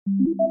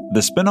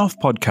The Spin-off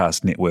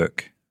Podcast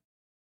Network.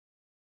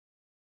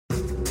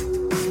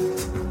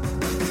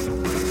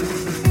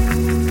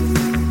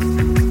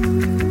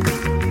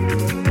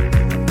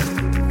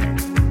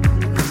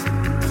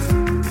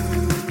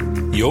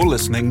 You're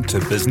listening to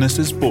Business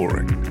is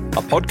Boring,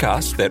 a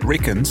podcast that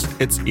reckons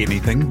it's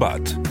anything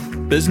but.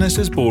 Business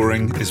is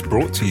Boring is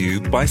brought to you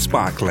by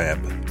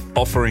SparkLab,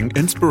 offering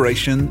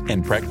inspiration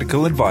and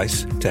practical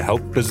advice to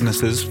help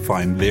businesses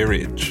find their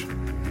edge.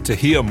 To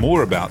hear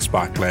more about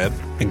SparkLab,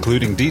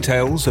 including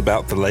details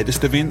about the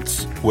latest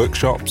events,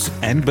 workshops,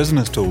 and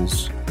business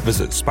tools,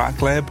 visit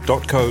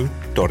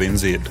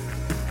sparklab.co.nz.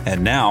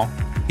 And now,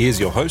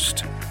 here's your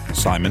host,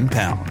 Simon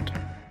Pound.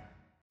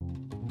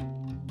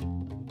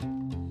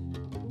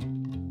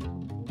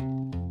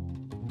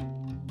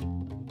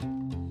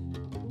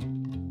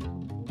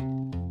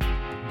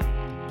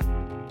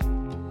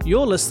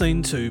 You're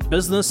listening to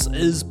Business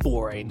is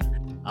Boring,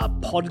 a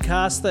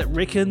podcast that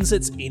reckons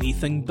it's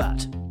anything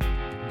but.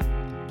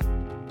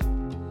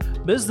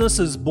 Business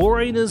is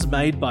Boring is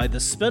made by The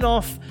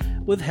Spin-off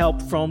with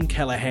help from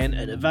Callaghan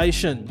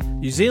Innovation,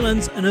 New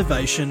Zealand's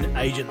innovation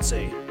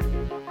agency.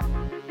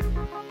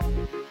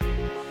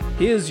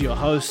 Here's your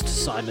host,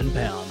 Simon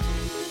Pound.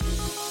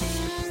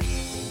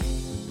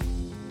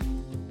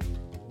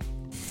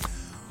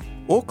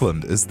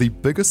 Auckland is the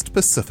biggest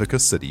Pacifica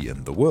city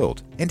in the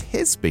world and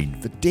has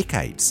been for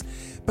decades.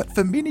 But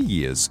for many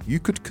years, you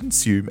could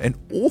consume an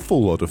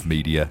awful lot of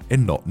media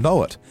and not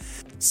know it.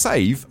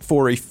 Save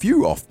for a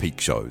few off-peak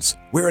shows,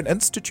 where an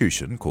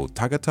institution called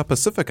Tagata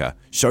Pacifica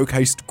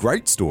showcased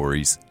great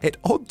stories at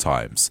odd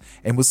times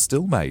and was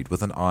still made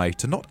with an eye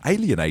to not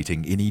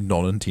alienating any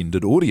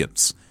non-intended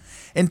audience.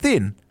 And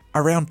then,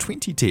 around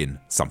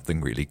 2010,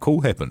 something really cool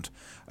happened.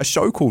 A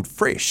show called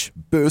Fresh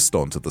burst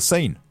onto the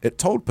scene. It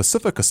told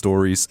Pacifica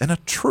stories in a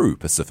true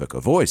Pacifica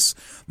voice,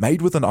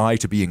 made with an eye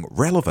to being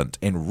relevant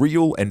and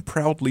real and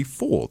proudly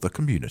for the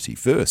community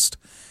first.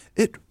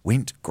 It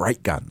went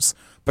great guns,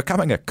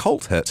 becoming a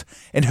cult hit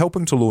and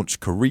helping to launch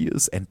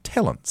careers and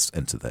talents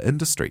into the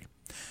industry.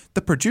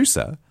 The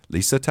producer,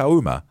 Lisa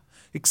Tauma,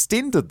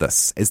 extended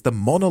this as the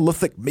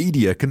monolithic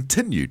media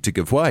continued to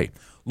give way,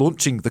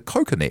 launching the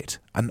Coconet,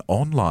 an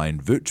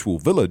online virtual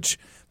village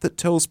that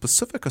tells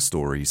Pacifica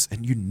stories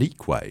in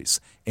unique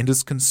ways and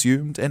is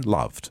consumed and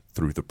loved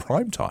through the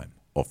prime time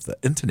of the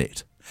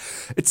internet.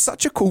 It's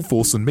such a cool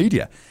force in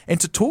media, and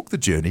to talk the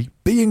journey,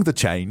 being the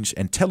change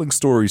and telling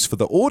stories for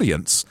the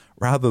audience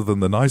rather than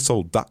the nice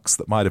old ducks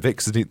that might have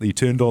accidentally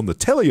turned on the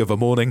telly of a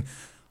morning,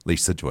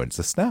 Lisa joins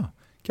us now.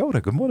 Kia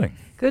ora, good morning.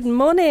 Good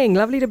morning,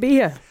 lovely to be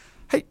here.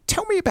 Hey,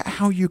 tell me about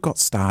how you got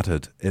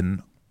started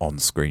in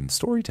on-screen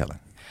storytelling.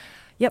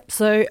 Yep,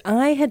 so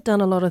I had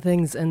done a lot of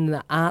things in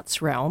the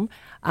arts realm,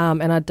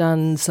 and I'd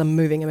done some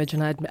moving image,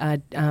 and I'd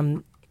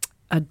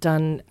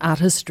done art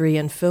history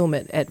and film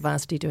at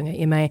Varsity doing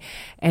an MA,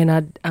 and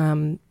I'd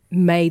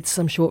made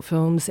some short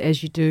films,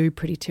 as you do,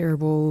 pretty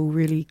terrible,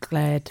 really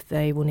glad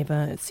they will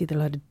never see the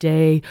light of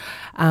day.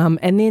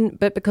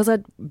 But because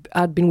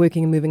I'd been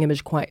working in moving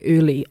image quite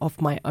early off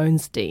my own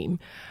steam,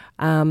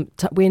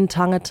 when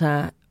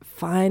Tangata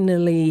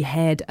finally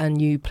had a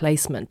new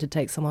placement to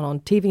take someone on,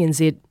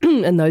 TVNZ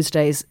in those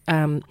days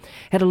had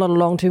a lot of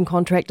long-term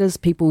contractors.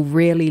 People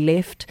rarely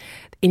left.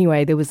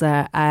 Anyway, there was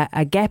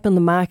a gap in the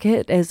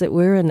market, as it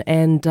were,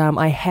 and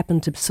I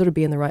happened to sort of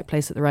be in the right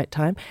place at the right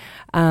time.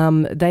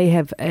 They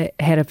have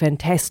had a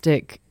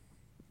fantastic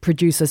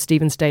producer,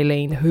 Stephen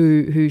Stalene,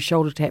 who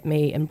shoulder-tapped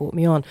me and brought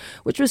me on,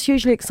 which was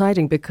hugely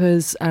exciting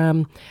because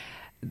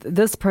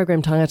this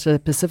program,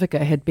 Tagata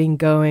Pacifica, had been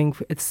going,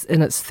 it's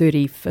in its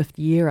 35th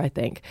year, I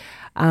think,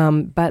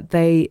 but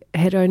they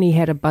had only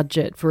had a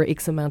budget for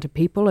X amount of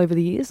people over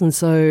the years, and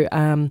so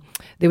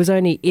there was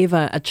only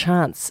ever a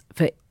chance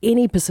for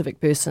any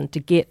Pacific person to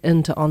get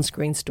into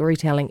on-screen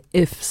storytelling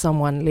if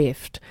someone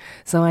left.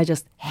 So I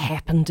just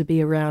happened to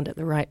be around at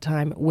the right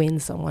time when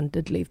someone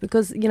did leave,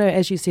 because, you know,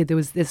 as you said, there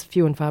was this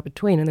few and far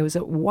between, and there was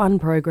one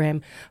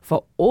program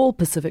for all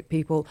Pacific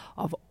people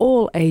of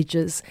all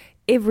ages,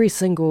 every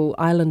single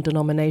island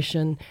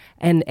denomination,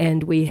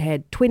 and we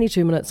had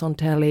 22 minutes on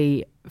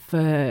tally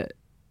for,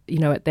 you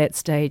know, at that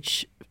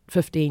stage,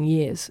 15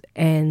 years,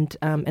 and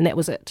that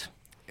was it.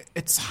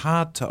 It's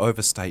hard to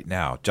overstate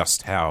now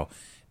just how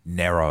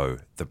narrow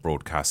the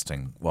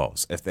broadcasting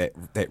was. If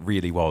that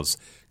really was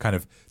kind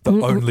of the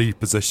only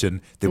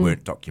position, there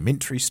weren't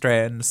documentary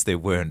strands, there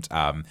weren't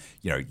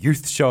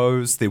youth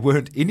shows, there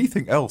weren't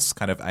anything else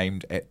kind of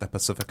aimed at the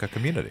Pacifica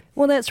community.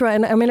 Well, that's right,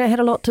 and I mean it had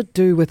a lot to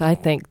do with, I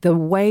think, the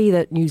way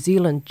that New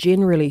Zealand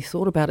generally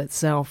thought about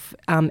itself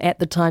at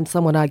the time.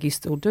 Some would argue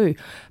still do,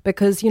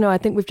 because, you know, I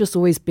think we've just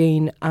always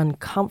been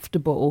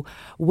uncomfortable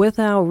with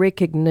our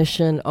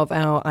recognition of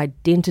our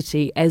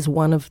identity as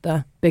one of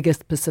the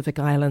biggest Pacific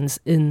islands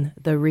in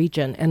the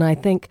region. And I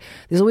think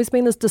there's always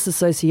been this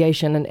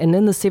disassociation. And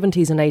in the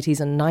 70s and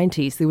 80s and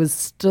 90s, there was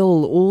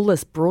still all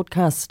this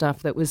broadcast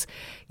stuff that was,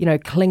 you know,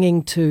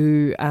 clinging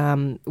to,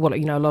 a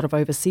lot of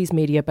overseas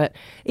media. But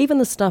even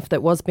the stuff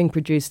that was being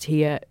produced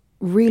here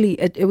really,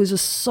 it was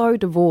just so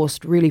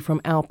divorced really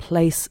from our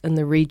place in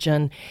the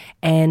region,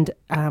 and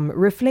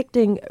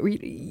reflecting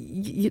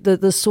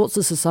the sorts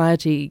of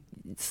society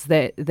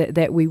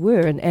that we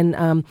were,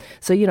 and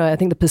so I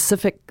think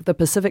the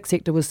Pacific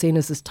sector was seen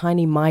as this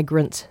tiny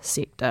migrant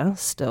sector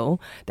still,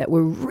 that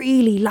we're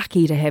really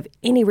lucky to have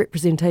any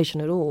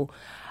representation at all,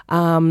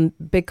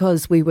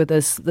 because we were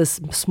this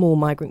small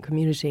migrant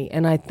community.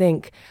 And I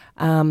think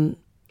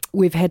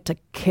we've had to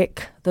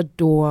kick the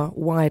door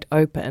wide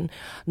open,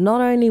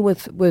 not only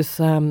with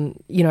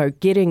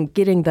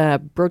getting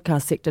the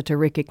broadcast sector to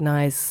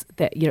recognise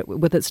that,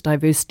 with its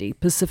diversity,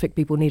 Pacific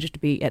people needed to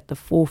be at the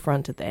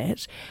forefront of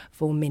that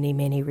for many,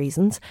 many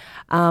reasons,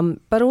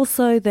 but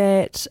also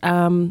that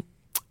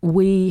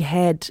we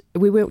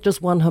weren't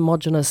just one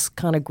homogenous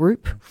kind of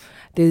group.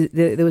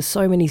 There were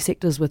so many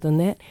sectors within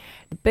that.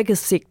 The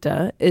biggest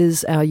sector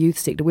is our youth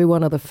sector. We're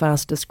one of the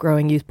fastest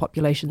growing youth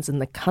populations in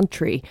the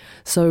country.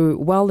 So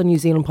while the New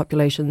Zealand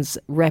population's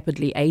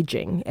rapidly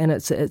ageing, and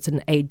it's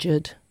an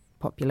aged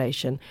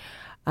population,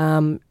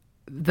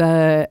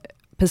 the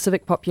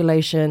Pacific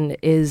population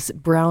is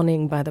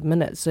browning by the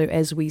minute. So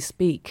as we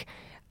speak,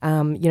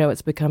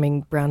 it's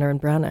becoming browner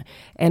and browner.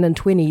 And in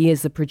 20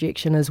 years, the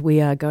projection is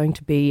we are going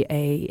to be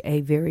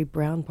a very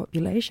brown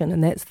population.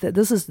 And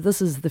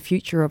this is the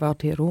future of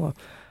Aotearoa.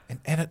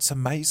 And it's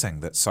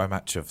amazing that so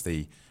much of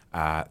the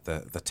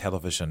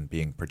television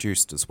being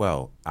produced as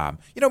well.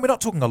 We're not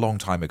talking a long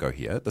time ago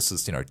here. This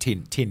is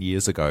 10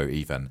 years ago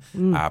even,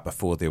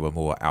 before there were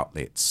more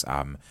outlets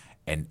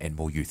and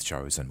more youth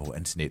shows and more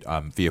internet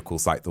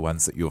vehicles like the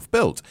ones that you've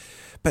built.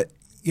 But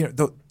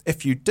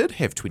if you did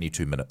have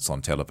 22 minutes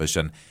on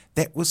television,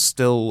 that was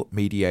still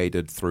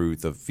mediated through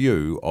the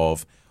view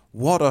of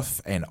what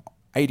if an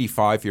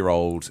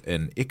 85-year-old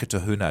in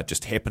Eketahuna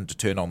just happened to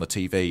turn on the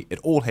TV. It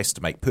all has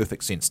to make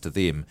perfect sense to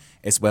them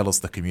as well as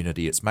the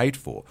community it's made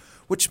for,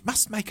 which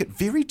must make it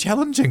very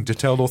challenging to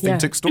tell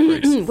authentic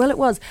stories. Well, it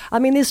was. I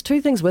mean, there's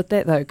two things with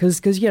that, though, because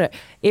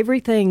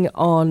everything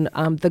on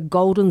the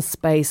golden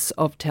space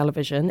of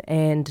television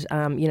and,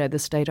 the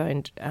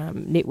state-owned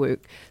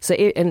network. So,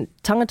 and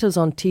tangata's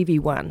on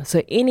TV1.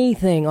 So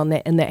anything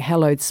in that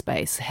hallowed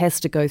space has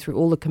to go through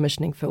all the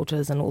commissioning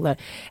filters and all that.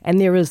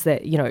 And there is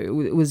that,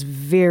 it was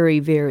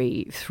very,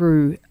 very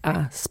through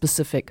a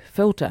specific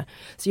filter.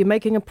 So you're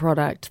making a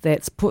product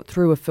that's put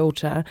through a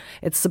filter.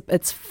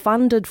 It's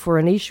funded for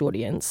a niche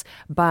audience,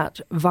 but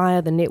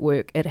via the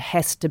network, it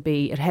has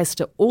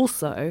to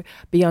also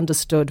be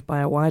understood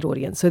by a wide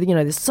audience. So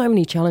there's so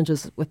many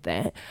challenges with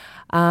that.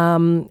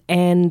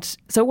 And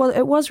so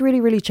it was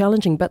really, really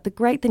challenging. But the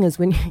great thing is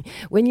when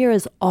you're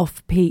as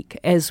off peak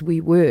as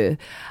we were,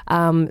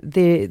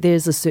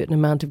 there's a certain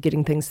amount of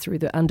getting things through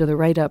under the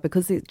radar,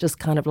 because it just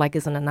kind of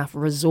isn't enough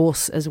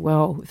resource as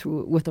well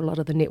with a lot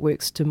of the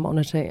networks to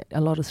monitor a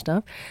lot of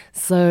stuff.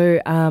 So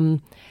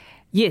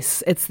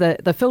yes, it's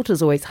the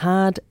filter's always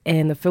hard,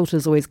 and the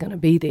filter's always going to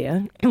be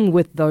there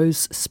with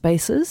those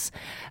spaces.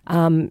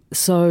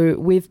 So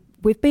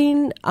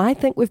I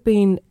think we've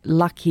been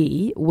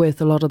lucky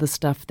with a lot of the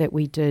stuff that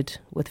we did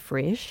with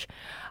Fresh,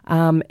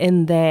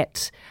 in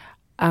that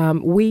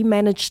we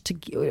managed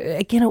to,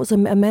 again, it was a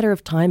matter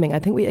of timing. I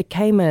think it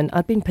came in,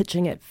 I'd been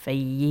pitching it for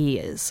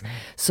years.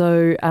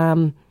 So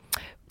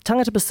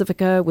Tangata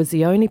Pacifica was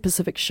the only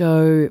Pacific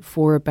show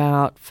for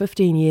about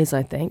 15 years,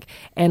 I think.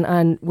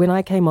 And when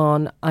I came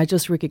on, I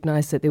just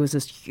recognised that there was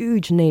this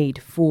huge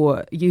need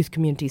for youth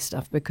community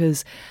stuff,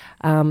 because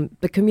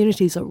the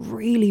communities are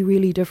really,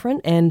 really different.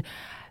 And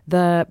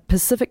the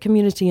Pacific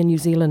community in New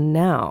Zealand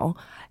now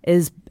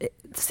is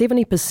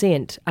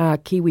 70% are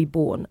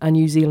Kiwi-born, are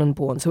New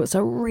Zealand-born. So it's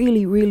a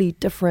really, really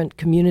different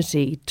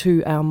community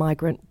to our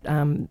migrant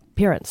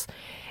parents.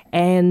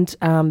 And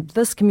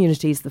this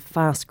community is the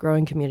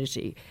fast-growing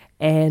community.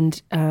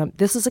 And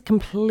this is a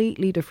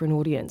completely different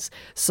audience.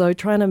 So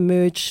trying to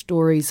merge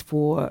stories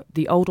for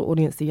the older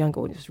audience, the younger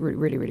audience, is really,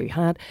 really, really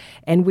hard.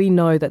 And we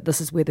know that this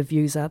is where the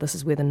views are, this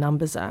is where the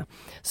numbers are.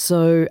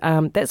 So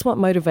that's what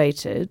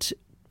motivated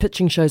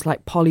pitching shows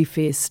like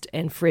Polyfest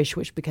and Fresh,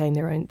 which became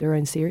their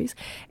own series.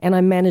 And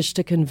I managed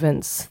to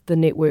convince the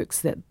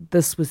networks that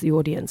this was the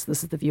audience,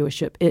 this is the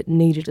viewership. It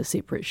needed a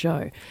separate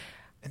show.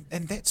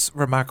 And that's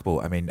remarkable.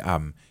 I mean,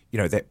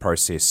 that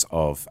process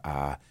of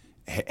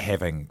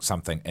having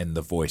something in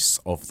the voice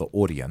of the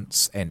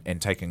audience and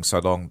taking so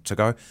long to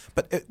go.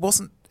 But it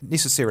wasn't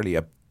necessarily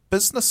a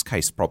business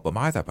case problem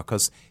either,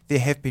 because there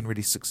have been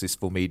really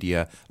successful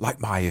media like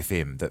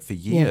MyFM that for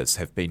years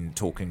have been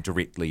talking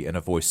directly in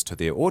a voice to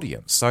their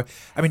audience. So,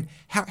 I mean,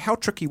 how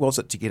tricky was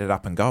it to get it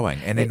up and going?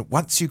 And then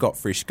once you got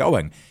Fresh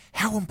going,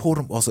 how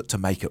important was it to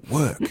make it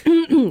work?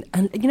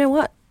 And you know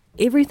what?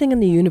 Everything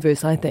in the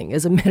universe, I think,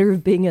 is a matter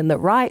of being in the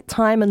right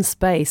time and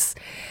space.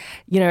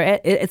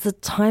 It's a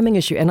timing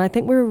issue. And I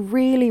think we're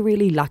really,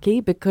 really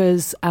lucky,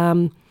 because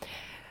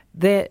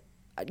that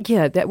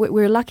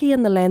we're lucky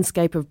in the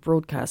landscape of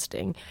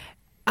broadcasting.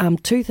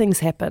 Two things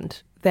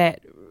happened that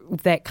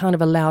that kind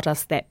of allowed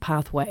us that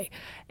pathway.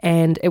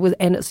 And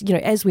it's, you know,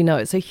 as we know,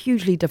 it's a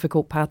hugely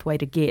difficult pathway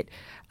to get,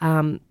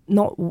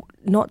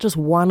 not just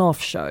one-off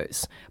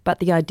shows, but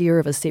the idea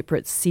of a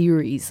separate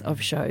series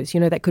of shows, you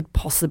know, that could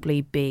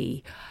possibly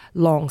be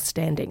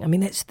long-standing. I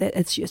mean, it's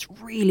just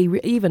really,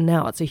 even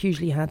now, it's a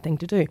hugely hard thing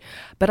to do.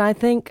 But I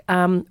think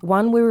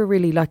one we were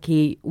really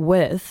lucky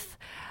with,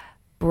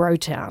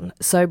 Brotown.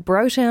 So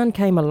Brotown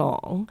came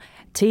along,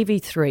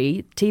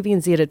 TV3,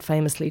 TVNZ had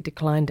famously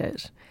declined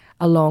it,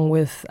 along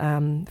with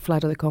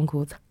Flight of the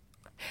Conchords.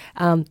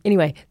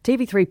 Anyway,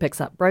 TV3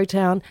 picks up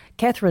Brotown.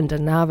 Catherine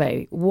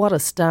Denave, what a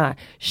star.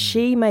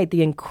 She made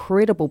the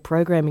incredible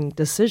programming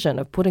decision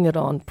of putting it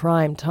on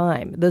prime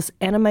time. This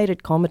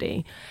animated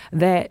comedy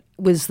that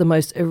was the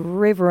most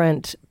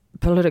irreverent,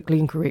 politically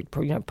incorrect,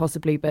 you know,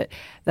 possibly, but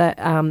that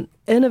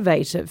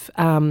innovative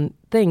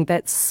thing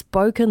that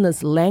spoke in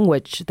this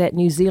language that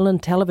New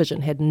Zealand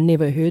television had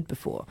never heard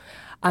before.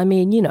 I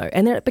mean, you know,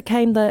 and then it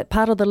became the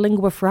part of the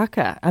lingua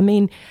franca. I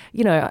mean,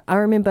 you know, I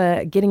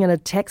remember getting in a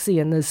taxi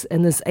and this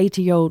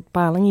 80-year-old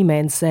Palangi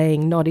man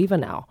saying, "Not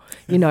even now,"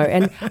 you know,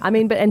 and I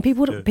mean,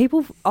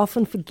 people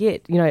often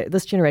forget, you know,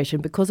 this generation,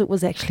 because it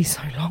was actually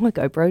so long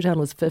ago. Brotown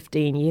was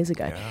 15 years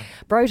ago. Yeah.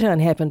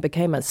 Brotown happened,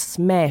 became a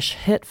smash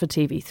hit for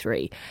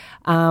TV3,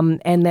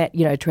 and that,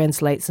 you know,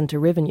 translates into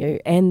revenue.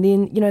 And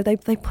then, you know, they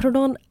put it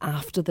on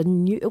after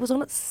it was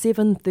on at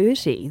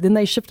 7:30. Then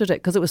they shifted it,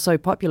 because it was so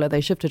popular,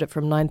 they shifted it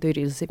from 9:30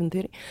 to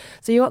 7:30.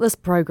 So you got this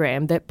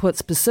program that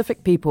puts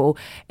Pacific people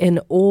in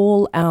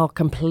all our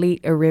complete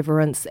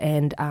irreverence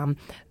and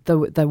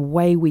the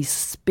way we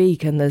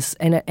speak in this,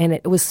 and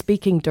it was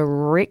speaking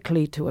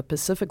directly to a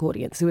Pacific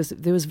audience.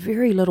 There was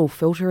very little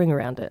filtering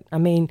around it. I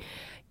mean,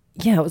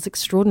 yeah, it was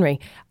extraordinary,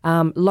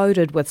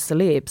 loaded with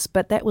celebs,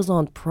 but that was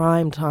on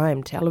prime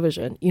time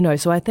television, you know.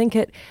 So I think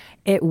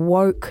it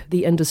woke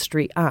the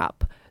industry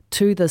up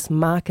to this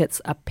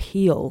market's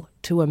appeal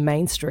to a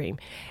mainstream,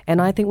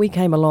 and I think we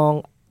came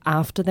along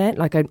after that.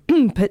 Like, I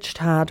pitched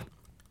hard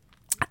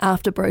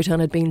after Brotown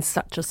had been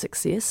such a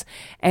success,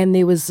 and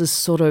there was this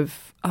sort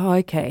of, oh,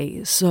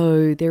 okay,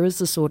 so there is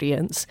this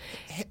audience.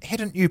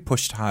 Hadn't you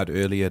pushed hard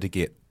earlier to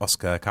get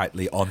Oscar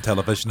Kitely on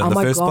television in the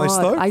first place,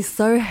 though? I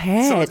so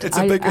had. So it's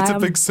a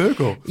big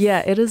circle. Yeah,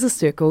 it is a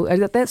circle.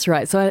 That's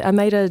right. So I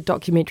made a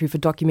documentary for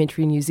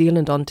Documentary New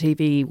Zealand on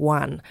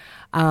TV1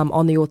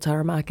 on the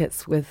Otara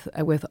markets with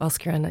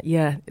Oscar, and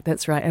yeah,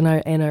 that's right. And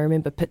I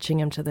remember pitching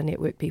him to the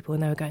network people,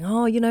 and they were going,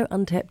 "Oh, you know,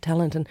 untapped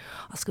talent," and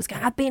Oscar's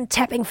going, "I've been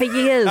tapping for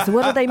years.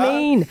 What do they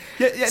mean?"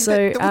 Yeah.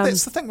 So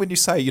that's the thing when you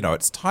say, you know,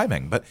 it's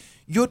timing, but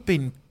you'd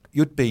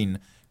been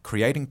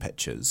creating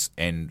pitches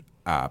and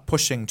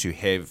pushing to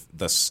have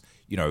this,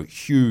 you know,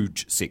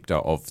 huge sector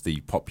of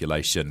the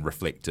population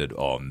reflected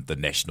on the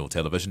national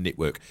television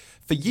network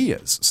for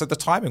years. So the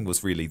timing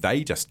was really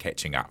they just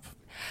catching up.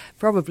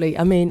 Probably.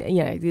 I mean,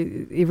 you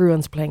know,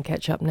 everyone's playing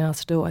catch up now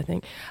still, I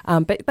think.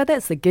 But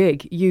that's the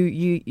gig.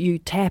 You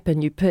tap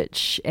and you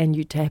pitch, and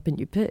you tap and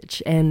you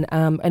pitch, and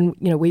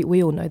you know,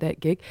 we all know that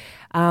gig.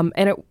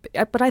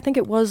 But I think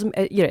it was,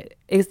 you know,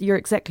 you're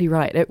exactly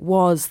right. It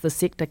was the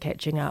sector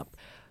catching up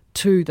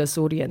to this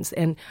audience,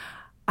 and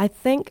I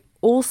think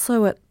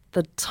also at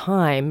the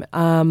time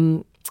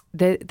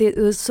there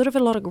was sort of a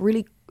lot of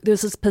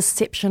there's this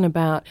perception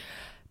about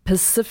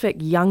Pacific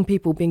young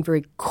people being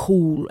very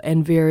cool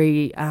and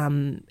very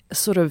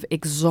sort of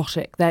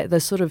exotic. They're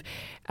sort of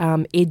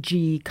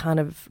edgy, kind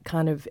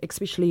of,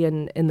 especially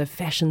in the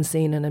fashion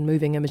scene and in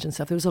moving image and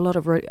stuff. There was a lot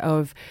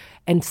of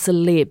and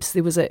celebs.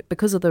 There was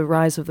because of the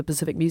rise of the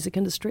Pacific music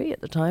industry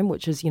at the time,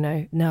 which is, you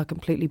know, now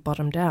completely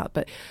bottomed out.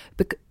 But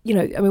you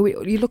know, I mean,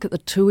 you look at the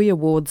TUI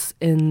Awards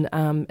in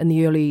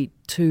the early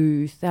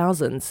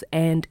 2000s,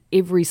 and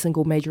every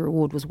single major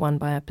award was won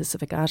by a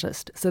Pacific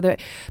artist. So the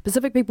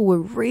Pacific people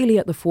were really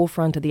at the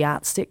forefront of the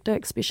arts sector,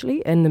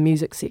 especially in the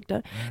music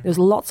sector. There was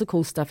lots of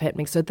cool stuff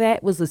happening. So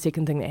that was the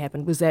second thing that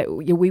happened, was that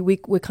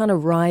we're kind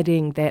of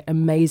riding that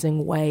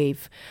amazing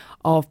wave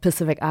of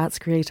Pacific arts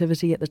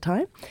creativity at the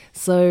time.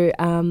 So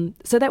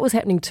so that was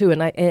happening too.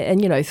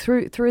 And you know,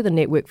 through the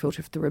network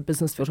filter, through a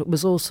business filter, it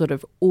was all sort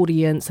of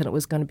audience, and it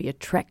was going to be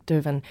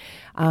attractive,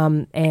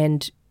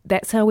 and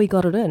that's how we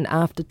got it in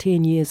after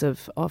 10 years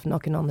of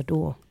knocking on the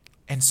door.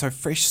 And so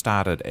Fresh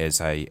started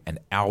as an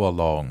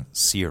hour-long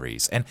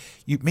series. And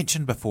you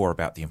mentioned before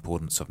about the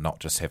importance of not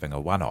just having a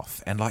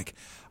one-off. And like,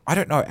 I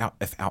don't know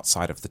if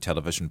outside of the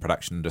television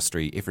production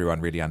industry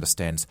everyone really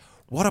understands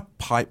what a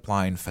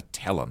pipeline for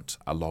talent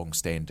a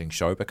long-standing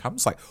show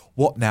becomes. Like,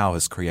 what now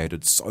has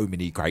created so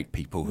many great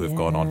people who have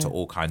gone on to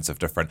all kinds of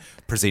different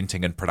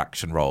presenting and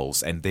production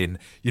roles. And then,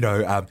 you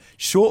know,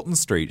 Shorten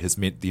Street has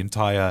meant the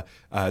entire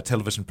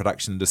television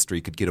production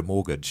industry could get a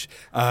mortgage.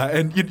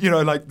 And, you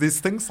know, like, there's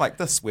things like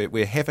this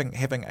where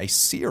having a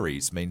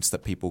series means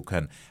that people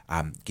can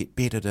get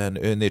bedded in,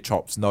 earn their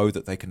chops, know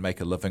that they can make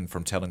a living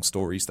from telling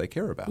stories they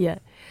care about. Yeah,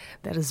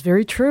 that is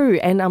very true.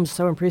 And I'm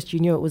so impressed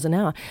you knew it was an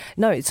hour.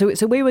 No,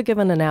 so we were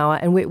given an hour,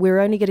 and we're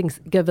only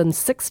given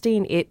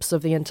 16 eps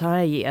of the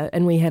entire year,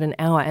 and we had an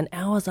hour. An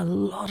hour's a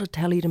lot of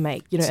tally to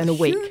make, you know, in a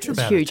week.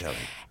 It's huge.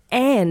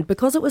 And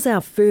because it was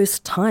our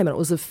first time, and it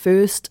was the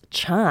first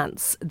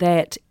chance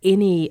that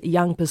any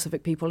young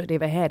Pacific people had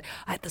ever had,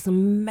 I had this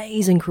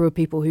amazing crew of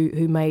people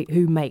who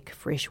make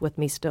Fresh with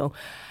me still.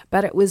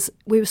 But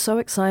we were so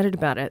excited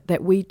about it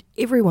that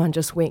everyone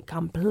just went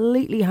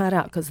completely hard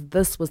out because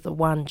this was the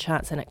one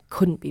chance and it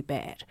couldn't be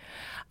bad.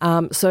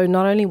 So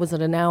not only was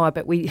it an hour,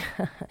 but we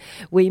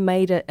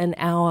made it an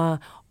hour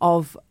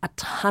of a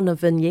ton of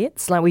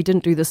vignettes. Like, we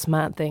didn't do the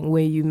smart thing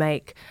where you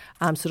make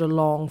sort of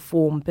long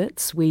form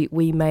bits. We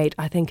made,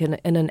 I think in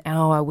an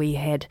hour we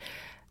had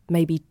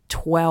maybe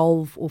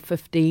 12 or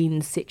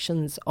 15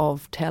 sections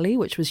of tally,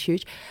 which was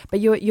huge. But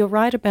you're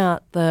right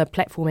about the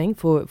platforming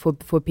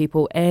for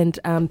people. And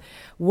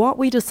what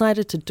we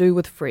decided to do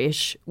with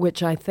Fresh,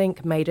 which I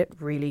think made it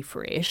really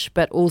fresh,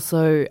 but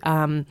also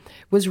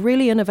was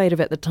really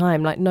innovative at the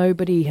time. Like,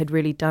 nobody had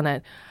really done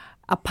it,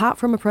 apart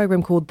from a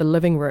program called The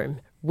Living Room,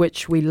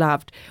 which we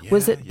loved,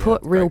 was it put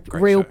real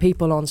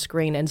people on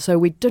screen. And so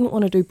we didn't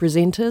want to do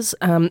presenters.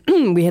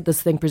 We had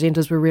this thing,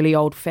 presenters were really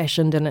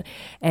old-fashioned,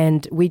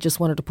 and we just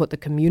wanted to put the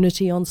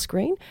community on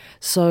screen.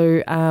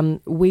 So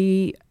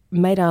we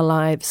made our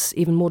lives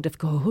even more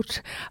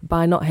difficult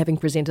by not having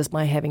presenters,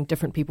 by having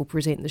different people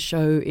present the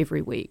show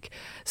every week.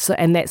 So,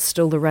 and that's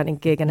still the running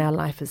gig, and our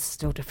life is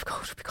still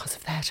difficult because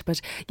of that. But,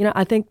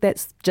 I think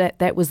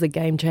that was the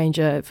game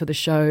changer for the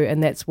show,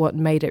 and that's what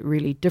made it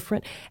really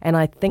different. And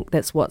I think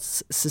that's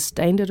what's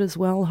sustained it as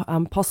well,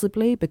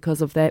 possibly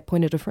because of that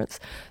point of difference.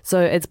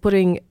 So it's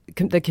putting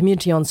the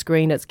community on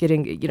screen. It's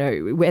getting,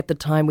 at the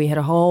time we had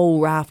a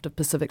whole raft of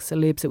Pacific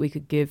celebs that we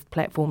could give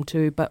platform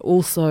to, but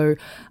also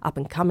up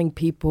and coming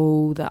people,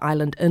 the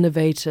island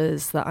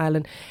innovators,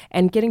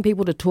 and getting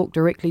people to talk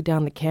directly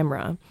down the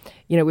camera.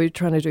 We were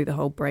trying to do the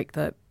whole break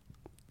the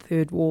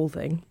third wall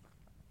thing,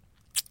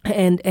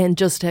 and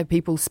just have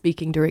people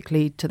speaking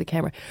directly to the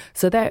camera.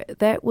 So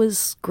that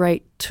was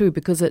great too,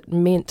 because it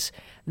meant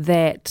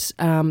that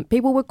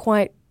people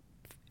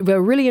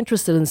were really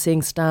interested in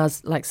seeing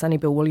stars like Sonny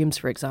Bill Williams,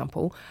 for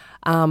example,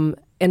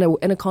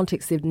 in a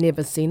context they've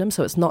never seen him.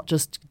 So it's not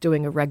just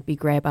doing a rugby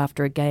grab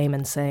after a game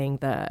and saying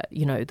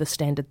the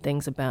standard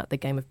things about the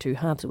game of two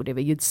halves or whatever.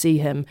 You'd see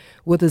him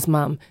with his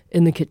mum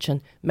in the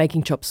kitchen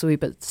making chop suey,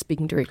 but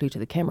speaking directly to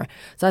the camera.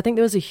 So I think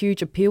there was a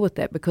huge appeal with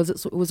that, because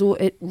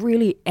it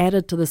really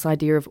added to this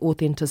idea of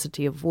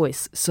authenticity of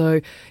voice.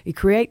 So you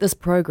create this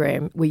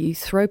program where you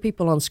throw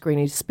people on screen,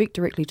 you speak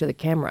directly to the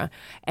camera,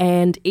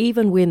 and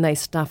even when they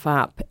stuff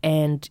up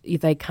and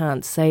they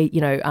can't say,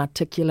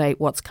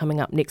 articulate what's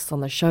coming up next on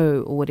the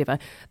show or whatever,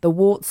 the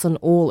warts and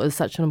all is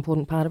such an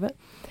important part of it.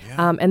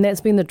 Yeah. And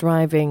that's been the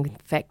driving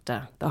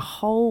factor the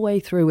whole way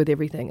through with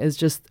everything, is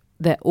just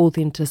that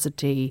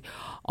authenticity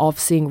of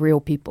seeing real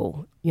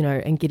people,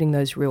 and getting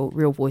those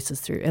real voices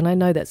through. And I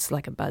know that's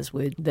like a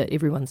buzzword that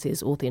everyone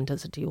says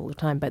authenticity all the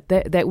time, but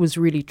that was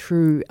really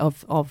true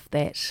of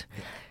that.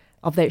 Yeah.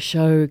 Of that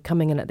show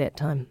coming in at that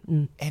time.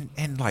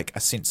 And like a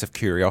sense of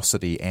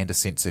curiosity and a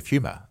sense of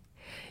humour.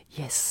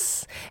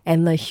 Yes,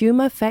 and the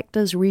humour factor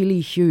is really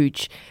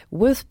huge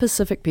with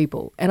Pacific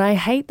people. And I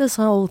hate this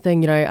whole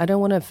thing, I don't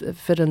want to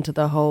fit into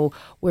the whole,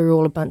 we're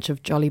all a bunch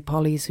of jolly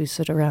pollies who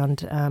sit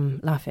around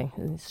laughing.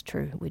 It's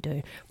true, we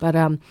do. But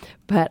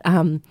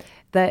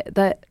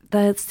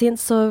the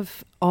sense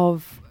of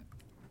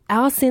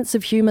our sense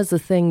of humour is a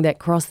thing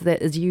that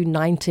is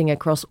uniting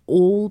across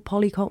all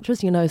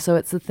polycultures, so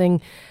it's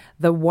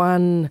the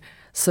one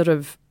sort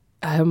of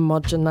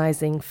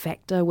homogenizing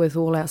factor with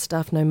all our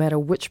stuff, no matter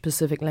which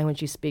Pacific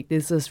language you speak.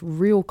 There's this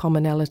real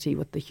commonality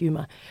with the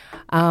humour,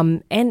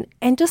 and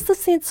just the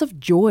sense of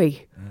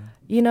joy,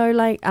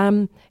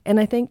 and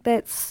I think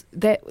that's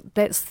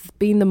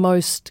been the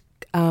most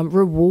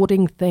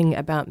rewarding thing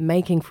about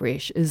making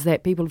Fresh, is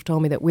that people have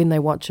told me that when they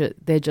watch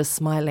it, they're just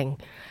smiling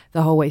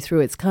the whole way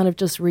through. It's kind of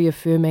just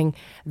reaffirming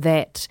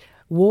that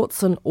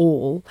warts and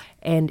all,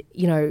 and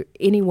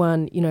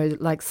anyone,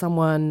 like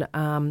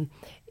someone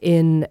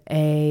in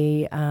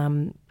a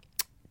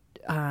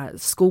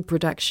school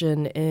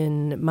production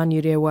in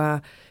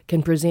Manurewa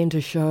can present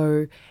a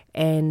show,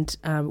 and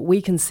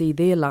we can see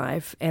their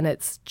life, and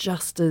it's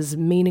just as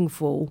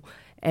meaningful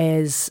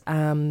as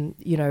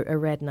a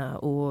Radna,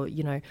 or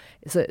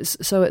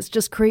so it's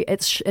just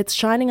it's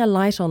shining a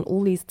light on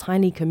all these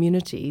tiny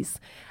communities,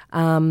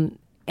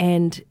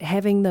 and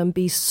having them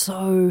be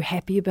so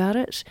happy about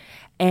it,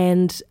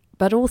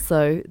 but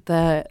also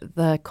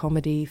the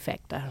comedy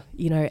factor,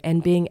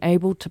 and being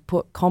able to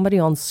put comedy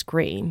on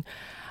screen.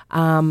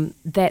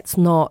 That's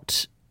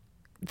not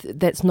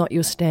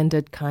your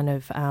standard kind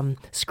of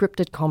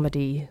scripted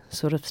comedy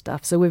sort of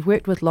stuff. So we've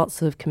worked with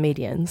lots of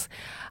comedians,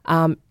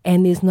 and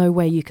there's no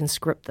way you can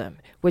script them,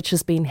 which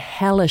has been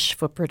hellish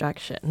for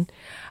production.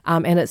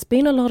 And it's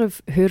been a lot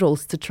of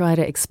hurdles to try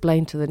to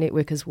explain to the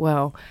network as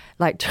well,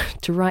 like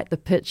to write the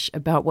pitch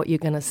about what you're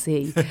going to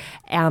see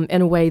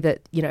in a way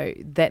that,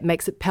 that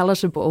makes it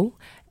palatable,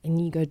 and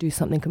you go do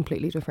something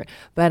completely different.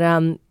 But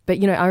I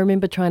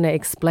remember trying to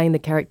explain the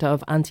character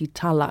of Auntie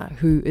Tala,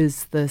 who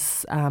is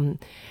this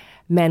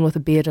man with a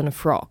beard and a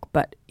frock,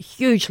 but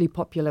hugely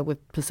popular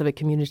with Pacific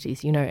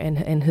communities,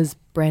 and his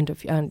brand of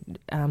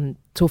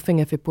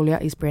Tōwhinga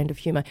Whipuleai's brand of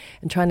humour,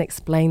 and trying to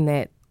explain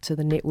that to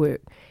the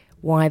network,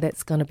 why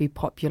that's going to be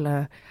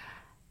popular,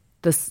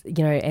 this,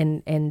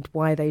 and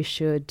why they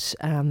should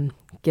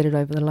get it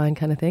over the line,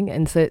 kind of thing.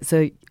 And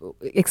so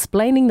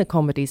explaining the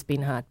comedy's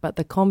been hard, but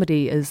the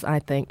comedy is, I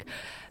think,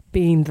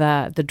 been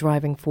the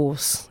driving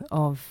force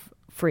of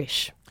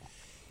Fresh.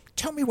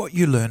 Tell me what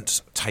you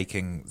learnt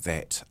taking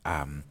that,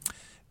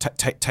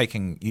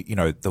 taking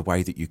the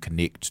way that you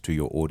connect to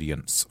your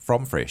audience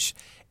from Fresh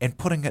and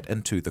putting it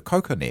into the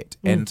CocoNet.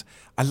 And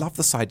I love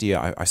this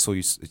idea. I saw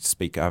you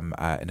speak in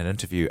an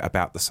interview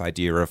about this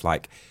idea of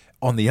like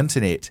on the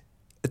internet,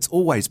 it's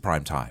always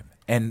prime time.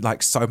 And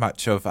like so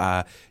much of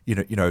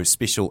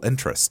special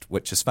interest,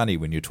 which is funny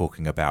when you're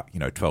talking about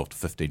 12 to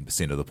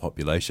 15% of the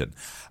population,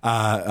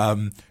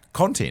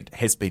 content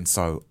has been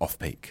so off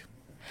peak.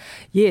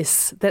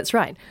 Yes, that's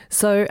right.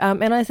 So,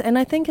 and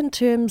I think in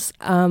terms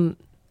of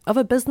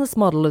a business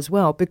model as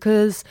well,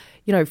 because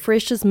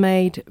Fresh is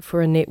made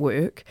for a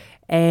network,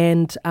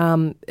 and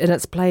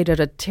it's played at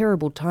a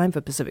terrible time for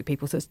Pacific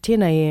people. So it's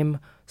 10 a.m.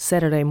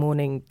 Saturday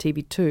morning,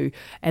 TV2,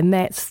 and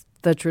that's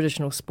the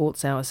traditional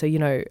sports hour. So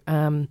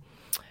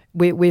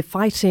we're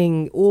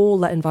fighting all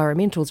the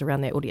environmentals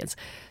around that audience.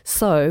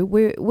 So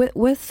we're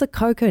with the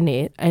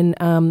CocoNet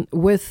and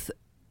with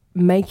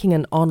making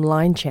an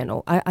online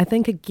channel, I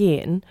think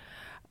again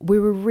we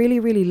were really,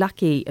 really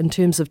lucky in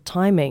terms of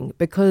timing,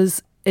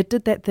 because it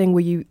did that thing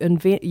where you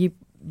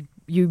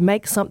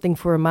make something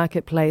for a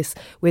marketplace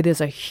where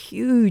there's a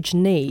huge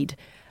need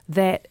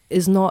that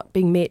is not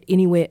being met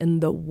anywhere in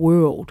the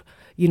world.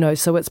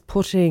 So it's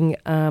putting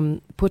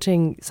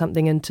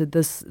something into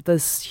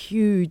this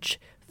huge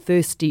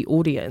thirsty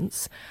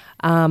audience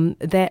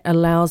that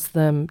allows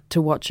them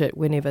to watch it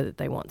whenever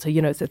they want. So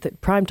it's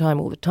at prime time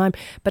all the time,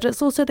 but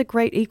it's also the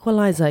great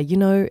equalizer.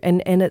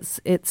 And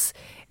it's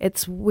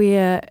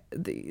where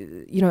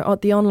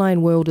the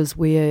online world is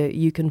where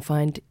you can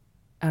find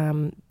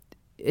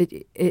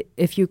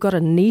if you've got a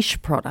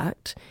niche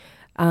product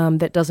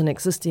that doesn't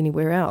exist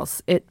anywhere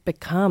else, it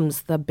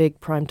becomes the big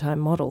primetime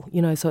model.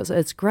 So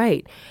it's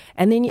great.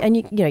 And then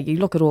you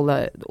look at all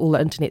the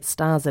internet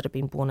stars that have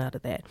been born out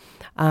of that.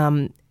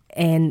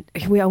 And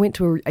I went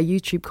to a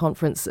YouTube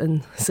conference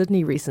in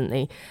Sydney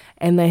recently,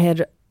 and they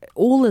had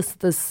all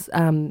this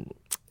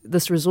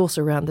resource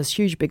around this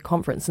huge big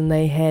conference, and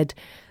they had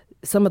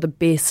some of the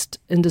best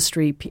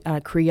industry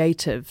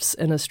creatives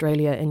in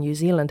Australia and New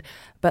Zealand,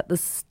 but the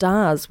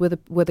stars were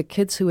the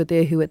kids who were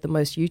there who had the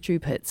most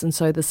YouTube hits. And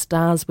so the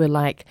stars were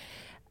like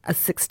a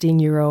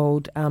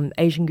 16-year-old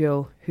Asian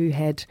girl who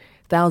had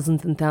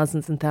thousands and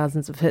thousands and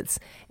thousands of hits,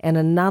 and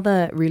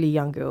another really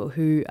young girl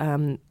who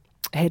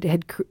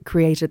had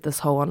created this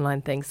whole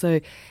online thing. So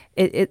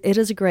it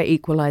is a great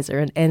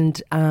equalizer.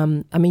 And I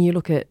mean, you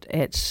look at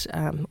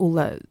all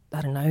the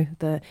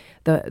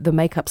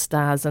makeup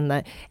stars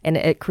and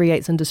it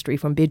creates industry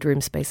from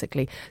bedrooms,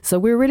 basically. So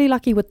we're really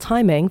lucky with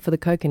timing for the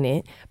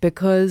CocoNet,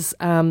 because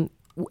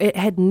it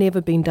had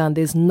never been done.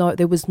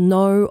 There was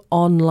no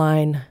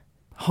online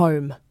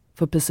home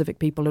for Pacific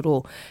people at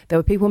all. There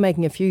were people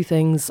making a few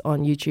things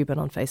on YouTube and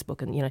on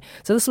Facebook, and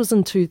so this was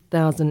in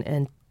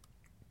 2013.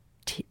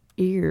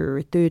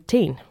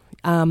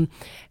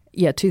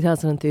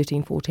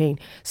 2013-14.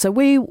 So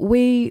we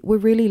were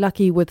really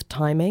lucky with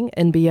timing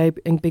and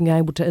being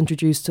able to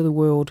introduce to the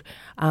world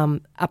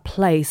a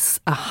place,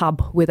 a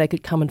hub where they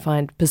could come and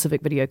find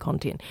Pacific video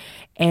content.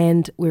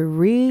 And we're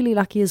really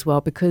lucky as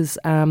well, because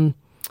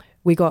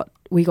we got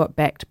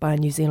backed by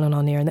New Zealand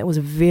On Air, and that was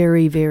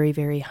very, very,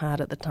 very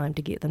hard at the time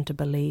to get them to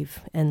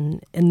believe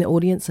in the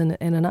audience and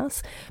in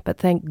us. But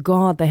thank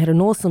God they had an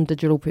awesome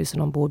digital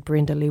person on board,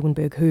 Brenda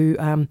Leeuwenberg,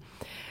 who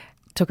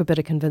took a bit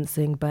of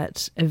convincing,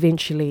 but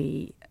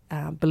eventually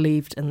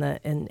believed in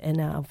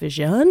our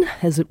vision,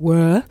 as it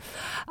were.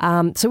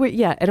 And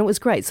it was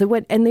great. So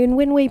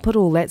when we put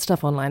all that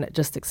stuff online, it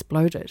just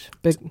exploded.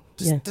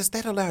 Does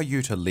that allow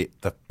you to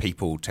let the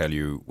people tell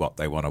you what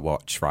they want to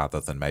watch,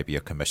 rather than maybe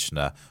a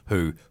commissioner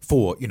who,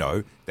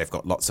 they've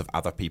got lots of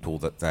other people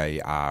that they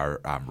are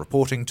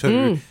reporting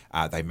to.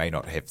 They may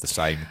not have the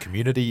same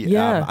community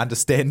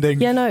understanding.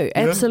 Yeah, no,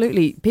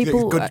 absolutely.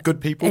 People,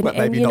 good people, but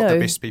maybe not the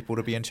best people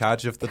to be in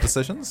charge of the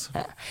decisions.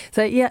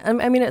 So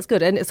I mean, it's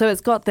good, and so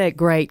it's got that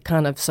great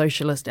kind of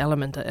socialist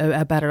element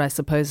about it, I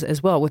suppose,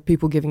 as well, with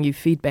people giving you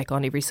feedback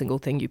on every single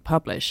thing you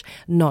publish,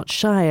 not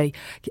shy,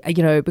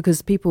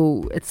 because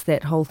people, it's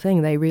that whole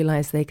thing. They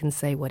realise they can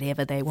say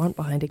whatever they want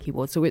behind a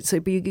keyboard. So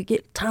you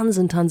get tons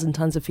and tons and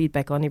tons of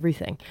feedback on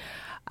everything.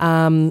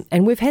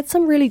 And we've had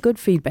some really good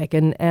feedback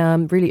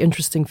and really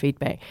interesting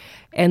feedback.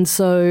 And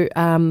so,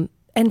 and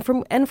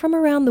from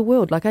around the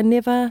world, like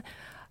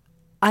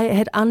I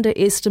had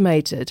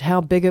underestimated how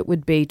big it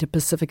would be to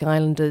Pacific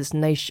Islanders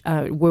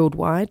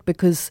worldwide,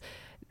 because,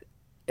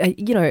 I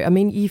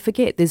mean, you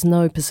forget there's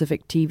no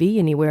Pacific TV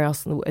anywhere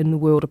else in the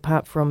world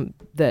apart from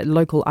the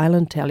local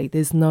island tally.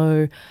 There's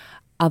no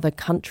other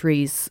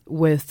countries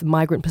with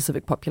migrant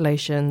Pacific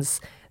populations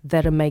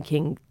that are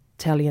making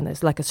tally in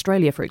this. Like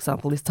Australia, for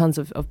example, there's tons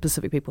of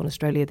Pacific people in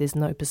Australia. There's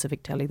no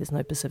Pacific tally. There's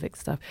no Pacific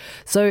stuff.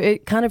 So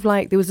it kind of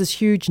like there was this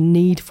huge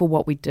need for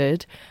what we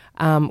did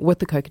with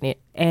the Coconut,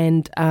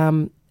 and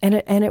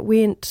it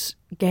went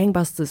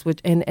gangbusters.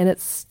 And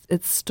it's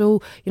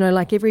still, you know,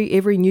 like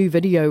every new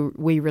video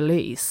we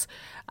release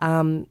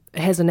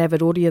has an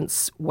avid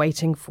audience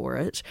waiting for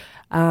it.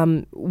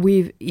 Waiting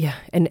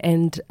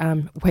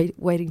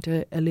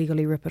to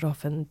illegally rip it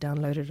off and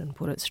download it and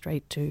put it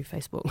straight to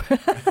Facebook.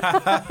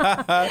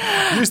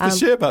 Use the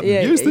share button.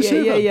 Use the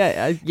share button.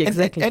 Yeah,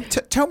 exactly. And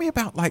tell me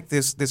about, like,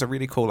 there's a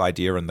really cool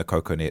idea in the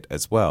Coconut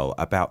as well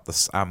about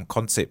this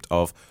concept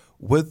of,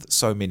 with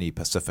so many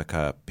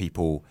Pacifica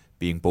people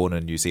being born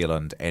in New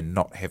Zealand and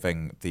not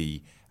having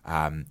the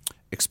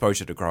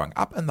exposure to growing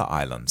up in the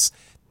islands,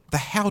 the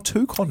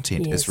how-to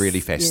content is really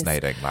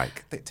fascinating. Yes.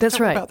 Like, that's tell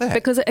me right. about that.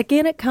 Because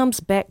again, it comes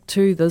back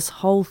to this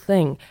whole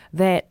thing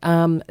that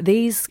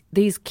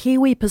these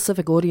Kiwi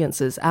Pacific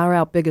audiences are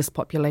our biggest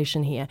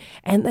population here,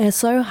 and they're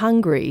so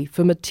hungry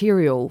for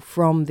material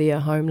from their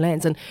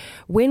homelands. And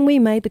when we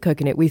made the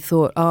Coconut, we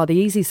thought, the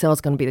easy sell is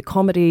going to be the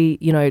comedy.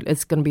 You know,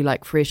 it's going to be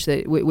like fresh.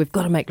 We've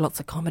got to make lots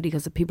of comedy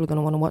because the people are going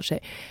to want to watch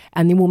that,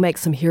 and then we'll make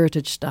some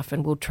heritage stuff,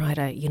 and we'll try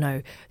to, you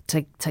know,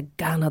 to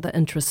garner the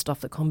interest of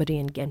the comedy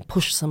and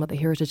push some of the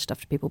heritage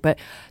stuff to people. But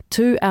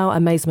to our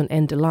amazement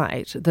and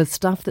delight, the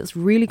stuff that's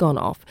really gone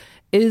off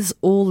is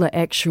all the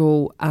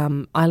actual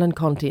island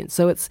content.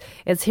 So it's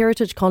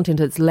heritage content,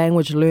 it's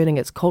language learning,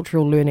 it's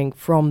cultural learning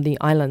from the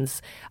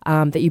islands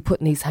that you put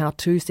in these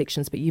how-to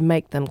sections, but you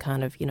make them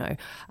kind of, you know,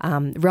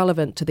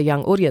 relevant to the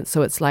young audience.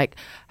 So it's like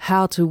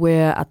how to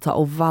wear a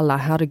ta'ovala,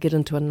 how to get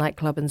into a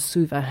nightclub in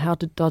Suva, how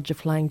to dodge a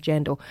flying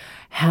jandal,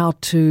 how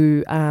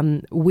to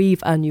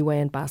weave a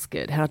Niuean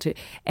basket,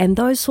 and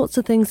those sorts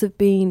of things have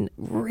been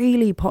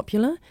really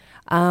popular.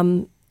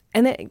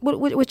 And that,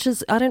 which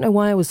is, I don't know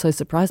why I was so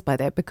surprised by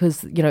that,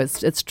 because, you know,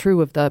 it's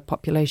true of the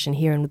population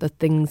here and the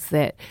things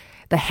that,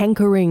 the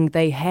hankering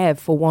they have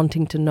for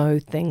wanting to know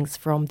things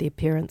from their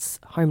parents'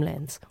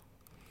 homelands.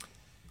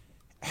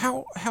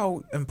 How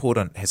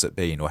important has it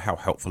been, or how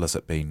helpful has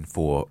it been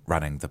for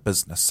running the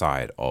business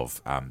side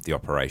of the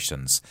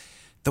operations?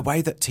 The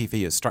way that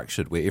TV is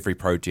structured, where every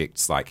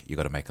project's like, you've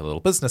got to make a little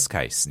business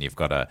case, and you've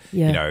got to,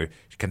 you know,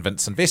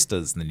 convince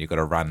investors, and then you've got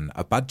to run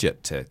a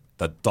budget to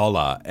the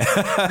dollar,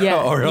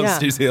 or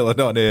else New Zealand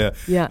on air.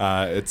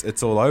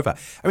 It's all over.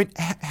 I mean,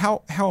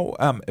 how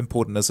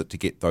important is it to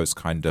get those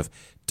kind of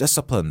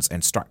disciplines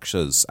and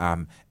structures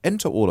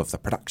into all of the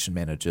production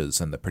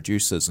managers and the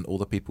producers and all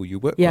the people you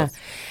work with?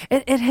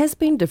 It has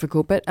been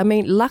difficult, but I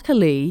mean,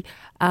 luckily,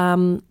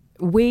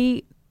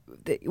 we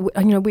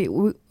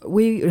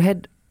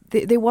had.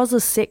 There was a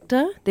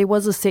sector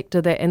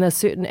that in a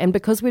certain, and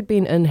because we'd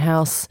been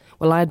in-house,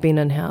 well, I'd been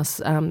in-house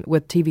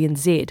with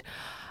TVNZ,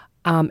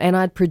 and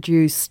I'd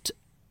produced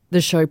the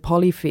show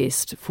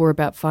Polyfest for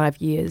about 5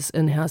 years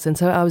in-house. And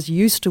so I was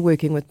used to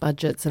working with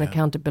budgets and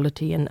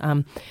accountability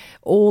and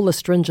all the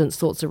stringent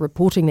sorts of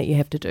reporting that you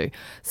have to do.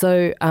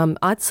 So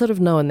I'd sort of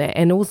known that.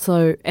 And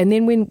also, and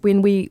then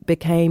when we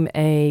became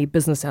a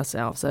business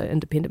ourselves, an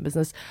independent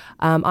business,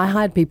 I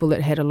hired people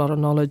that had a lot of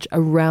knowledge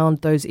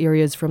around those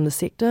areas from the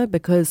sector,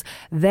 because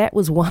that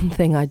was one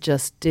thing I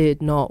just did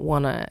not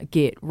want to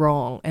get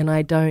wrong. And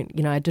I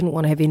didn't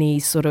want to have any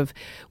sort of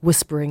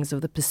whisperings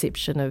of the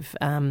perception of,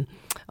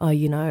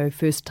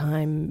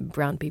 first-time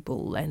brown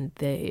people, and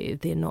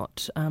they're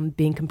not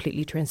being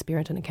completely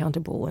transparent and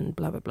accountable and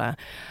blah, blah, blah.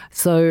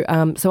 So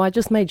I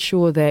just made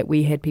sure that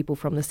we had people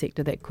from the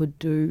sector that could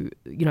do,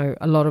 you know,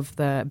 a lot of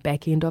the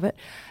back end of it.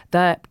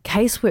 The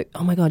casework,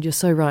 oh my God, you're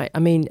so right. I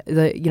mean,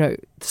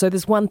 so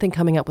there's one thing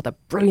coming up with a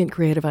brilliant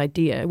creative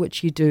idea,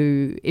 which you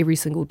do every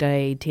single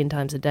day, 10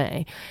 times a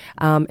day.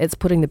 It's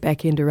putting the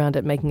back end around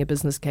it, making a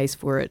business case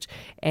for it,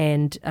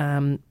 and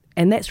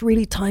that's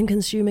really time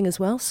consuming as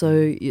well. So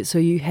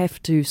you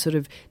have to sort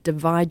of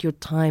divide your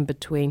time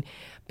between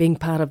being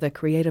part of the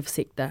creative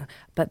sector,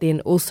 but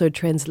then also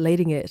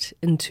translating it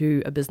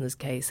into a business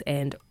case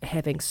and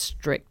having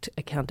strict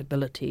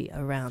accountability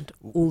around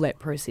all that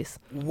process.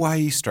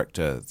 Way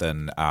stricter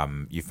than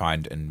you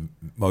find in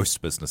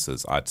most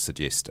businesses, I'd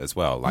suggest as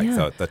well. Like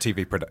the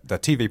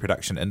TV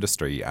production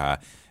industry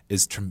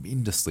is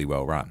tremendously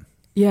well run.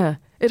 Yeah,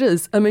 it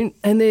is. I mean,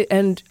 a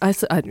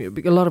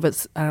lot of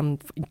it's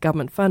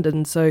government funded,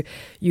 and so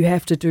you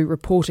have to do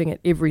reporting at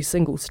every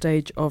single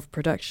stage of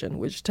production,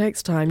 which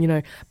takes time, you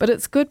know. But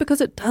it's good because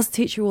it does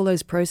teach you all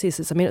those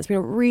processes. I mean, it's been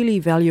a really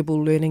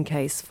valuable learning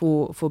case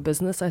for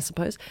business, I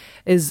suppose,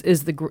 is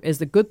the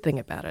good thing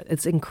about it.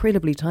 It's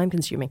incredibly time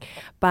consuming,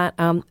 but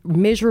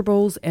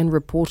measurables and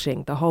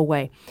reporting the whole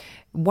way.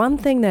 One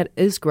thing that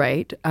is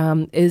great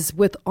is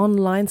with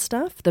online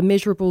stuff, the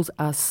measurables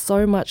are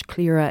so much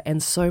clearer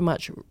and so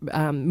much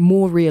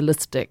more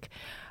realistic,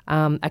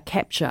 a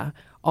capture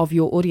of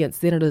your audience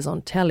than it is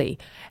on telly.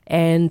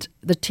 And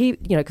the TV,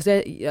 you know, because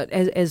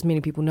as many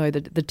people know,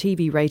 the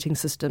TV rating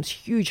system's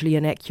hugely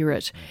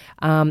inaccurate,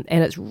 and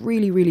it's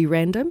really, really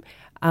random.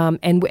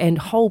 And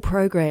whole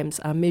programs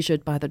are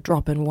measured by the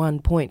drop in 1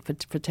 point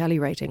for tally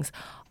ratings.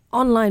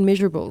 Online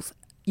measurables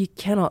you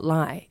cannot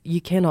lie.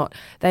 You cannot.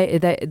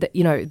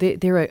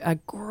 They're a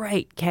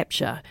great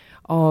capture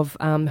of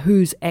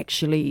who's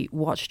actually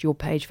watched your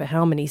page for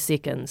how many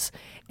seconds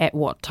at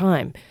what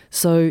time.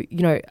 So,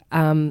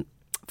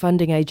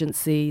 funding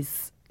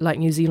agencies like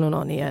New Zealand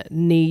On Air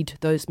need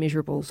those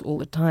measurables all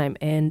the time.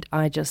 And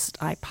I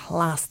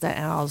plaster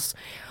ours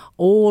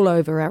all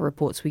over our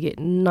reports. We get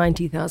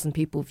 90,000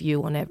 people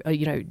view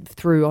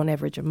through on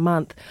average a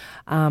month.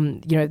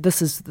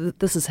 This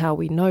is how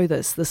we know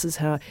this. This is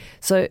how.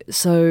 So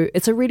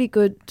it's a really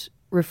good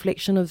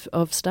reflection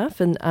of stuff,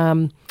 and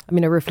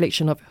a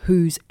reflection of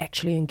who's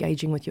actually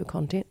engaging with your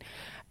content,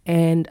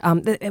 and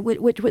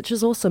which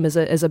is awesome as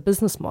a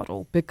business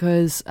model,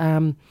 because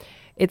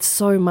it's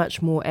so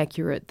much more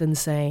accurate than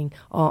saying,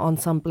 on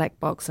some black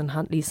box in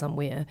Huntly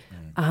somewhere,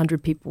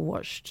 100 people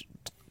watched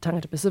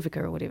Tangata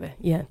Pacifica or whatever.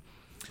 Yeah.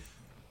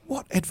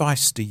 What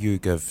advice do you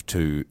give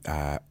to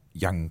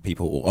young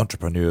people or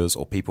entrepreneurs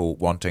or people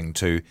wanting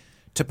to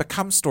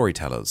become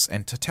storytellers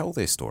and to tell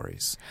their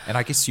stories? And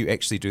I guess you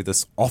actually do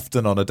this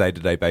often on a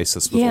day-to-day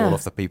basis with all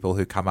of the people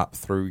who come up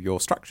through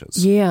your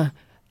structures. Yeah.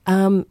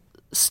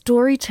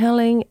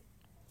 Storytelling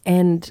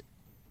and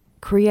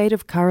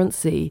creative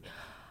currency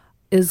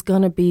is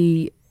going to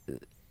be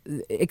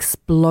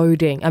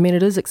exploding. I mean,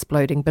 it is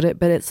exploding, but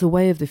it's the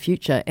way of the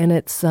future. And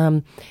it's,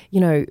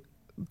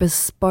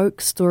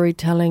 bespoke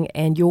storytelling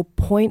and your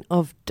point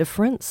of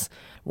difference.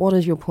 What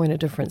is your point of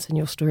difference in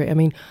your story? I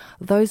mean,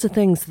 those are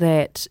things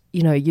that,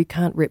 you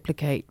can't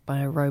replicate by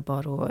a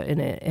robot or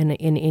in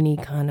any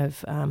kind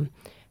of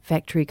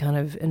factory kind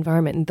of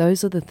environment. And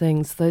those are the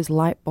things, those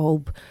light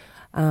bulb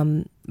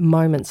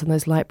moments and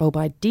those light bulb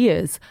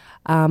ideas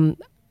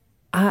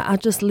are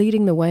just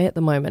leading the way at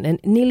the moment. And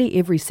nearly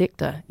every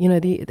sector,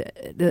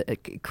 the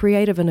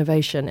creative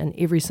innovation in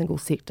every single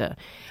sector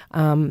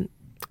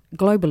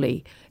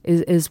globally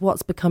is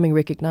what's becoming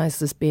recognised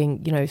as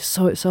being,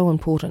 so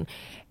important.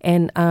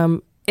 And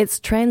it's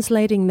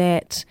translating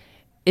that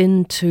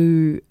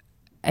into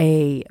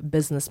a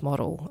business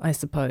model, I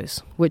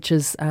suppose, which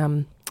is,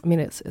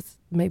 it's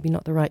maybe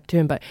not the right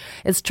term, but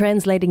it's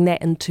translating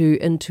that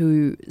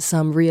into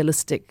some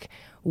realistic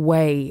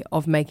way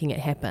of making it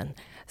happen.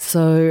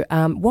 So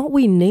what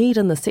we need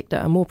in the sector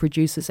are more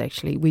producers,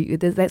 actually.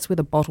 That's where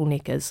the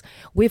bottleneck is.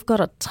 We've got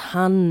a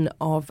ton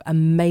of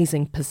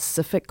amazing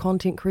Pacific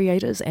content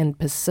creators and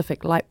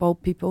Pacific light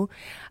bulb people.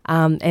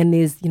 And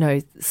there's,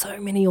 so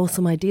many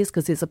awesome ideas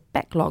because there's a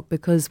backlog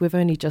because we've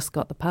only just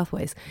got the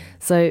pathways.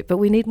 So, but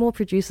we need more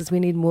producers.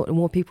 We need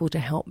more people to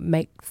help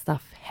make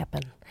stuff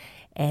happen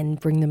and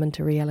bring them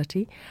into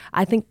reality.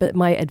 I think, but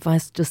my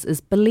advice just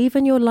is believe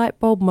in your light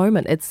bulb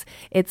moment.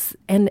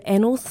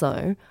 And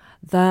also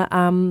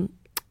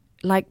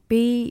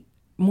be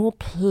more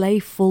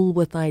playful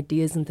with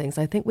ideas and things.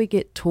 I think we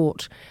get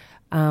taught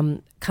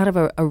kind of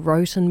a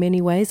rote in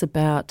many ways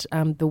about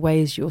the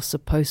ways you're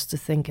supposed to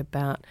think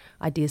about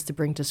ideas to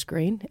bring to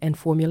screen and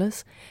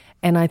formulas.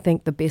 And I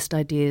think the best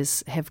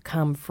ideas have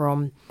come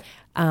from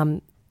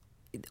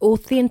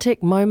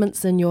authentic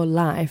moments in your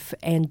life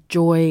and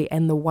joy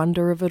and the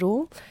wonder of it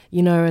all,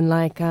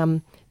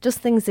 and just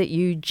things that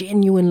you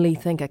genuinely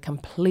think are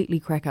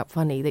completely crack up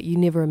funny that you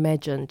never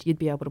imagined you'd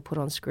be able to put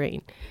on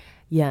screen.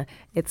 Yeah,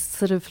 it's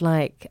sort of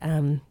like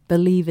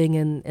believing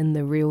in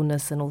the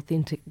realness and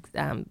authentic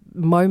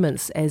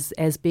moments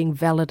as being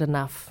valid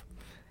enough.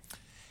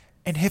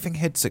 And having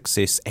had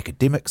success,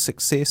 academic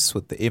success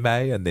with the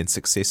MA, and then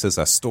success as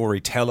a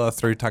storyteller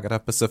through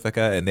Tangata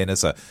Pacifica, and then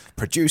as a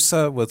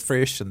producer with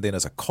Fresh, and then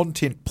as a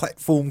content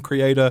platform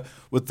creator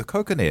with the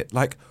Coconut,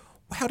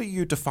 how do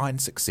you define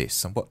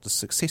success, and what does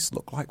success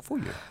look like for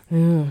you?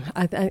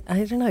 I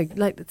don't know.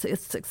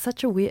 It's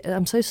such a weird.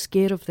 I'm so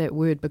scared of that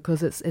word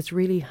because it's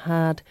really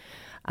hard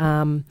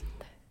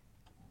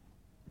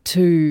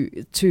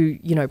to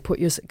put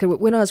your.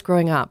 When I was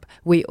growing up,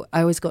 I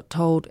always got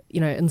told,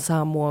 in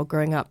Samoa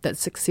growing up, that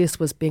success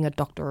was being a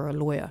doctor or a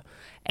lawyer.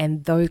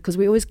 And those, because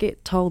we always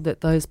get told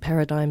that those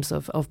paradigms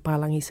of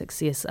Palangi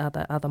success are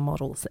the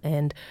models,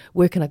 and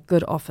work in a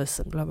good office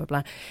and blah, blah,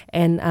 blah.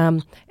 And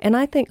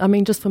I think,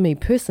 just for me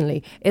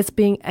personally, it's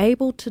being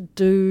able to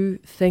do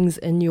things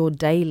in your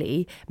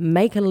daily,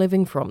 make a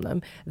living from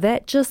them,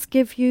 that just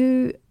give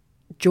you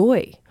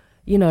joy.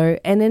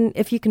 And then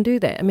if you can do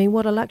that,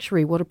 what a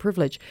luxury, what a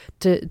privilege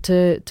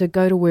to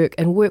go to work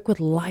and work with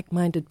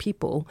like-minded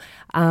people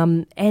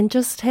and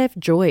just have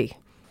joy.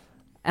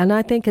 And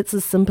I think it's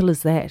as simple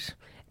as that.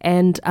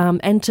 And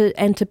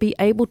to be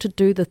able to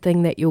do the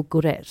thing that you're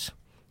good at.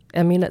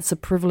 It's a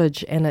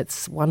privilege and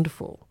it's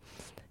wonderful.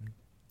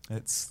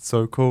 It's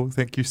so cool.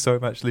 Thank you so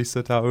much,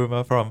 Lisa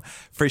Tauma from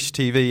Fresh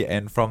TV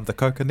and from the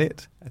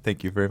Coconut.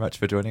 Thank you very much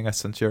for joining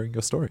us and sharing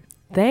your story.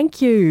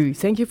 Thank you.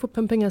 Thank you for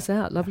pimping us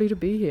out. Lovely to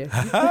be here.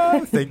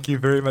 Thank you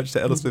very much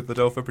to Elizabeth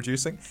Liddell for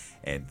producing,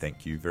 and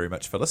thank you very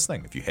much for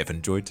listening. If you have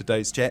enjoyed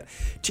today's chat,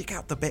 check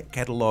out the back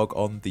catalogue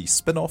on the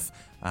spin-off.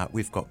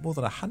 We've got more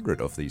than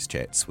 100 of these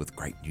chats with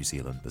great New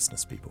Zealand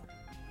business people.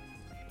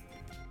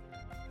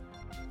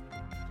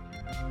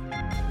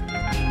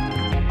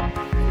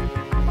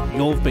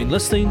 You've been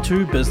listening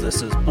to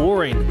Business is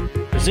Boring,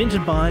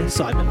 presented by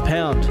Simon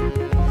Pound.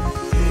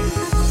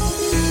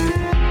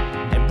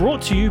 And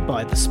brought to you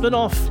by The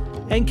Spin-Off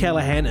and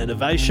Callaghan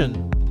Innovation.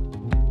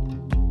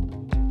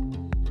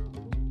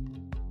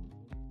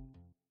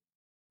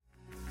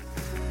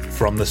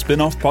 From the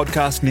Spin-Off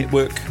Podcast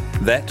Network,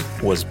 that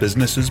was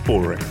Business is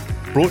Boring,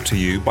 brought to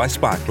you by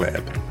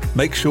SparkLab.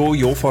 Make sure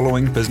you're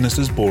following Business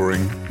is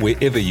Boring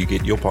wherever you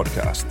get your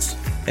podcasts.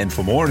 And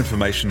for more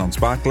information on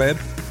SparkLab,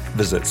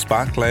 visit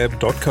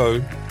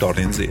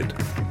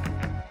sparklab.co.nz.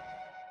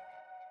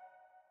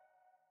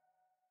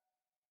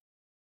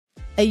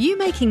 Are you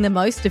making the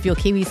most of your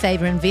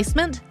KiwiSaver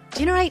investment?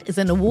 Generate is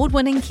an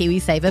award-winning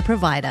KiwiSaver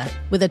provider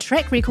with a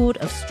track record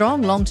of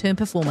strong long-term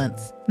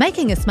performance.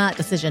 Making a smart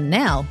decision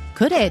now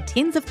could add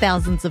tens of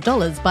thousands of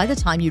dollars by the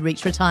time you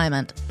reach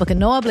retirement. Book a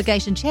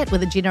no-obligation chat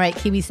with a Generate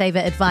KiwiSaver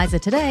advisor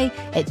today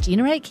at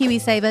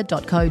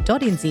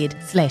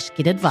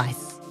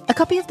generatekiwisaver.co.nz/getadvice. A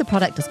copy of the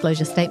product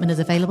disclosure statement is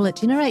available at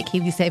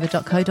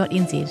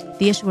generatekiwisaver.co.nz.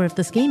 The issuer of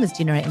the scheme is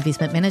Generate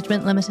Investment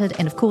Management Limited,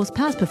 and of course,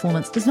 past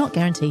performance does not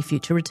guarantee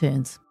future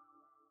returns.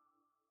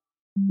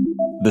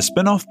 The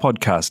Spin-Off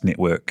Podcast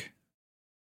Network.